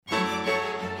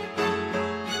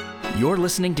You're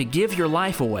listening to Give Your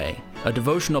Life Away, a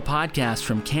devotional podcast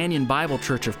from Canyon Bible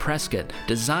Church of Prescott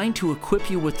designed to equip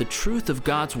you with the truth of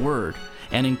God's Word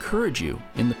and encourage you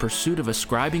in the pursuit of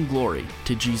ascribing glory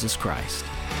to Jesus Christ.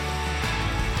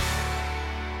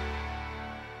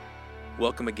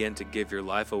 Welcome again to Give Your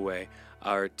Life Away.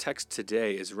 Our text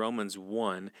today is Romans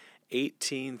 1,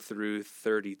 18 through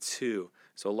 32.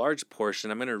 So a large portion.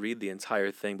 I'm going to read the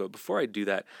entire thing, but before I do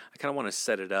that, I kind of want to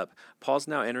set it up. Paul's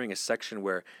now entering a section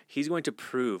where he's going to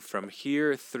prove from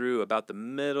here through about the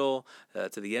middle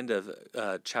to the end of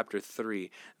chapter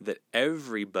 3 that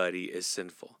everybody is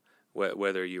sinful.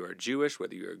 Whether you are Jewish,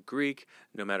 whether you are Greek,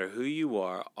 no matter who you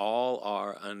are, all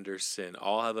are under sin.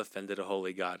 All have offended a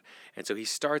holy God. And so he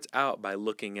starts out by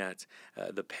looking at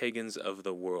the pagans of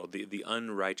the world, the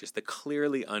unrighteous, the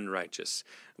clearly unrighteous,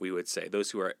 we would say,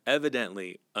 those who are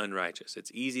evidently unrighteous.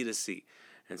 It's easy to see.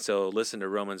 And so listen to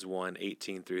Romans 1,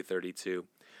 18 through 32.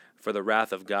 For the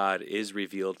wrath of God is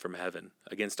revealed from heaven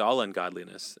against all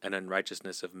ungodliness and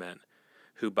unrighteousness of men,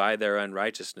 who by their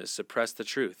unrighteousness suppress the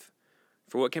truth.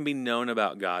 For what can be known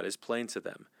about God is plain to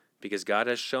them, because God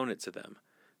has shown it to them.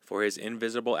 For his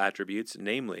invisible attributes,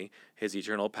 namely his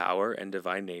eternal power and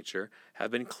divine nature, have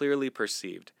been clearly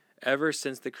perceived, ever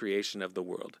since the creation of the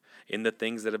world, in the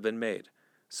things that have been made.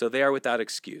 So they are without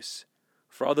excuse.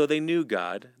 For although they knew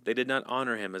God, they did not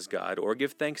honor him as God or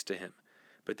give thanks to him.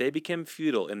 But they became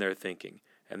futile in their thinking,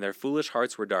 and their foolish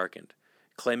hearts were darkened.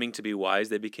 Claiming to be wise,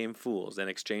 they became fools and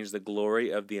exchanged the glory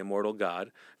of the immortal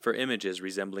God for images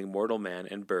resembling mortal man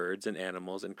and birds and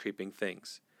animals and creeping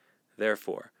things.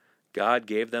 Therefore, God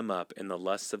gave them up in the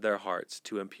lusts of their hearts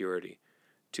to impurity,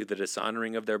 to the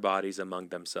dishonoring of their bodies among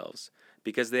themselves,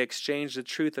 because they exchanged the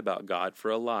truth about God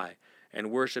for a lie,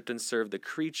 and worshipped and served the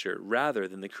creature rather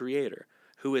than the Creator,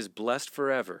 who is blessed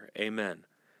forever. Amen.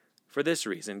 For this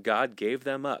reason, God gave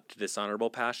them up to dishonorable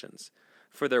passions.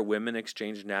 For their women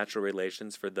exchanged natural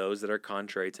relations for those that are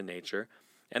contrary to nature,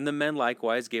 and the men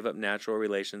likewise gave up natural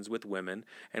relations with women,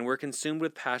 and were consumed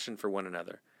with passion for one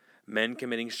another, men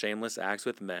committing shameless acts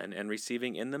with men, and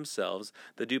receiving in themselves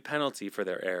the due penalty for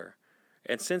their error.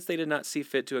 And since they did not see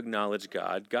fit to acknowledge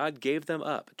God, God gave them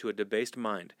up to a debased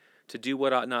mind, to do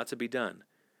what ought not to be done.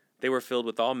 They were filled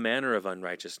with all manner of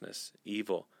unrighteousness,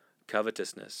 evil,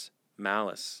 covetousness,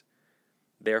 malice.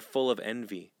 They are full of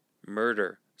envy,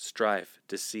 murder, strife,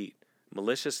 deceit,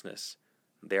 maliciousness.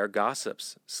 They are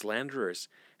gossips, slanderers,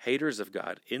 haters of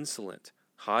God, insolent,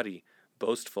 haughty,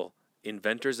 boastful,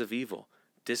 inventors of evil,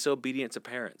 disobedient to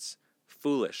parents,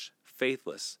 foolish,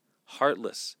 faithless,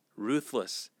 heartless,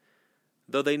 ruthless.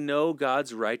 Though they know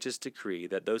God's righteous decree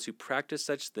that those who practice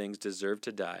such things deserve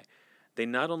to die, they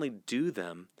not only do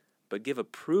them, but give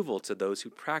approval to those who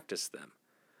practice them.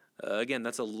 Again,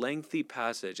 that's a lengthy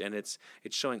passage, and it's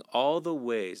showing all the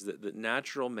ways that the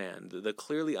natural man, the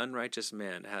clearly unrighteous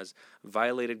man, has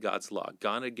violated God's law,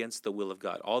 gone against the will of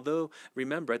God. Although,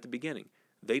 remember at the beginning,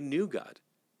 they knew God.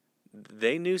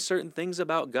 They knew certain things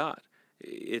about God.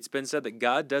 It's been said that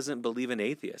God doesn't believe in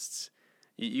atheists.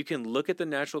 You can look at the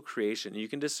natural creation, and you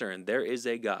can discern there is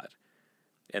a God,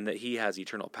 and that he has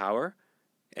eternal power,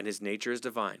 and his nature is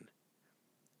divine.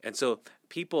 And so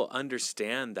people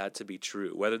understand that to be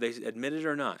true, whether they admit it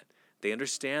or not. They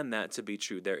understand that to be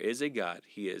true. There is a God.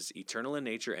 He is eternal in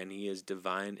nature, and he is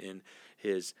divine in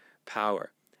his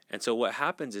power. And so what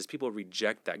happens is people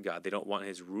reject that God. They don't want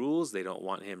his rules. They don't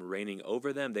want him reigning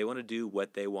over them. They want to do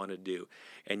what they want to do.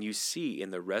 And you see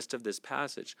in the rest of this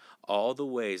passage all the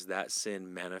ways that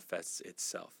sin manifests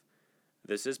itself.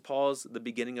 This is the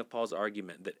beginning of Paul's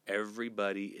argument that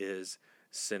everybody is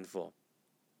sinful.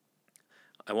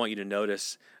 I want you to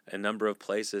notice a number of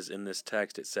places in this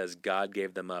text it says God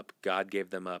gave them up, God gave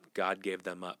them up, God gave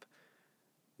them up.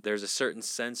 There's a certain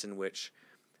sense in which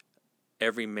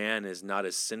every man is not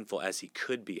as sinful as he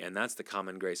could be, and that's the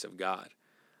common grace of God.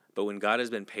 But when God has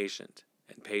been patient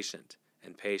and patient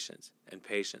and patient and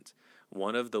patient,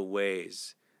 one of the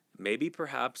ways, maybe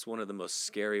perhaps one of the most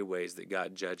scary ways that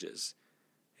God judges,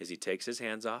 is he takes his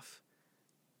hands off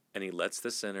and he lets the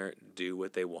sinner do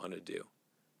what they want to do.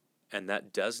 And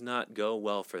that does not go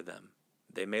well for them.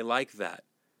 They may like that,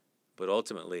 but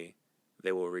ultimately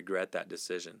they will regret that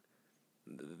decision.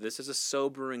 This is a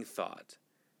sobering thought.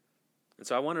 And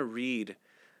so I want to read,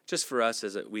 just for us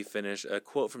as we finish, a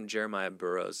quote from Jeremiah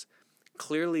Burroughs.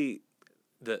 Clearly,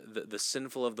 the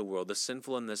sinful of the world, the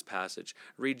sinful in this passage,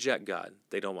 reject God.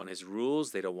 They don't want his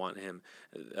rules. They don't want him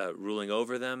ruling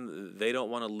over them. They don't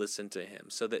want to listen to him.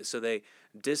 So they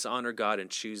dishonor God and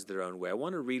choose their own way. I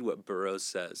want to read what Burroughs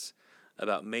says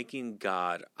about making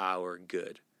God our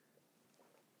good.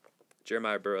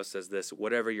 Jeremiah Burroughs says this: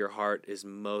 whatever your heart is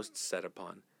most set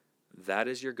upon, that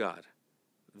is your God.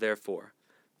 Therefore,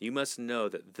 you must know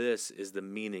that this is the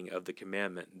meaning of the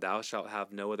commandment, thou shalt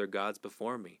have no other gods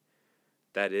before me.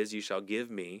 That is, you shall give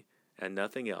me, and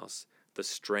nothing else, the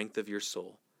strength of your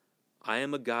soul. I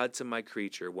am a God to my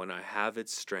creature when I have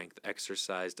its strength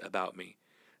exercised about me,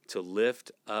 to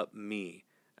lift up me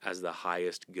as the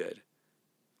highest good.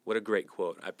 What a great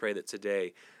quote. I pray that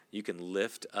today you can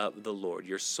lift up the Lord.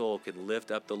 Your soul can lift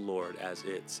up the Lord as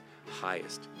its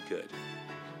highest good.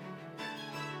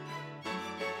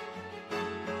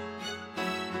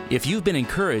 If you've been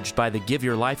encouraged by the Give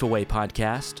Your Life Away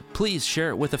podcast, please share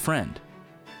it with a friend.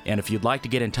 And if you'd like to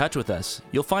get in touch with us,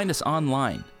 you'll find us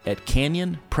online at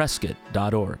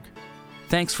canyonprescott.org.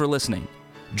 Thanks for listening.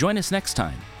 Join us next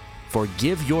time for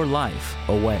Give Your Life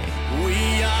Away.